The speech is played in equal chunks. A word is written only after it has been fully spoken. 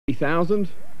3,000.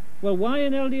 Well, why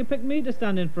in hell do you pick me to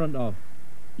stand in front of?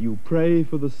 You pray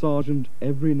for the sergeant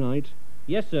every night?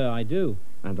 Yes, sir, I do.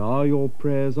 And are your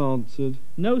prayers answered?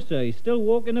 No, sir, he's still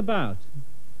walking about.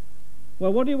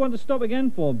 Well, what do you want to stop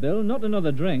again for, Bill? Not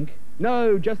another drink.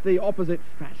 No, just the opposite,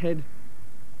 fathead.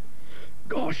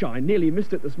 Gosh, I nearly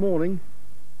missed it this morning.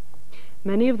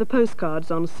 Many of the postcards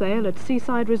on sale at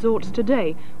seaside resorts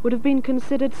today would have been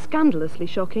considered scandalously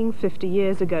shocking 50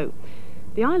 years ago.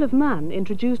 The Isle of Man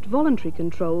introduced voluntary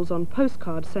controls on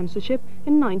postcard censorship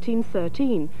in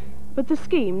 1913, but the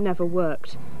scheme never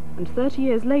worked. And 30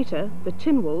 years later, the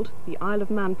Tynwald, the Isle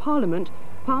of Man Parliament,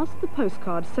 passed the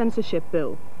Postcard Censorship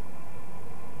Bill.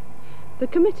 The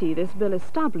committee this bill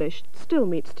established still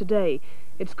meets today.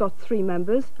 It's got 3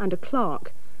 members and a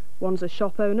clerk. One's a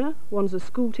shop owner, one's a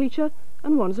school teacher,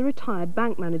 and one's a retired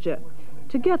bank manager.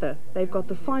 Together, they've got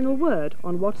the final word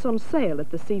on what's on sale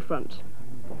at the seafront.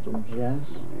 Yes,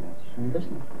 and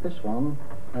this one,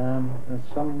 there's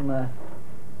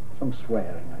some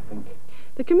swearing, I think.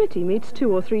 The committee meets 2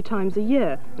 or 3 times a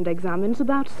year and examines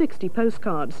about 60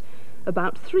 postcards.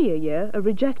 About 3 a year are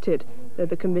rejected, though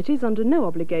the committee's under no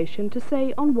obligation to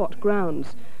say on what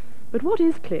grounds. But what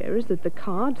is clear is that the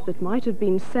cards that might have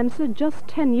been censored just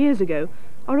 10 years ago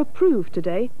are approved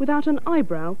today without an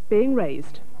eyebrow being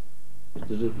raised.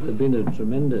 There's been a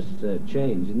tremendous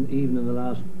change, even in the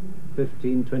last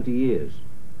 15, 20 years.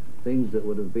 Things that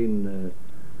would have been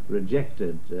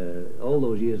rejected all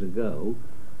those years ago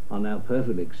are now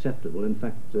perfectly acceptable. In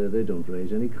fact, they don't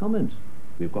raise any comment.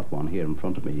 We've got one here in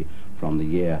front of me from the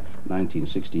year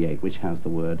 1968, which has the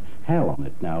word hell on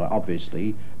it. Now,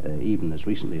 obviously, even as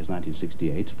recently as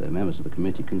 1968, the members of the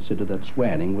committee considered that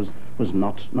swearing was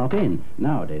not in.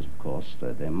 Nowadays, of course,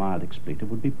 their mild expletive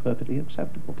would be perfectly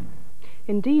acceptable.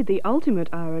 Indeed, the ultimate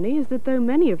irony is that though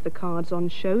many of the cards on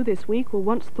show this week were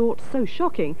once thought so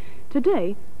shocking,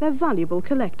 today they're valuable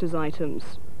collector's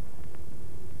items.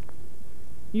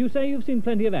 You say you've seen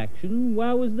plenty of action.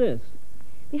 Where was this?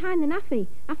 Behind the naffy,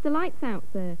 after lights out,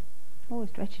 sir. Oh,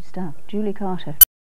 stretched stuff. Julie Carter.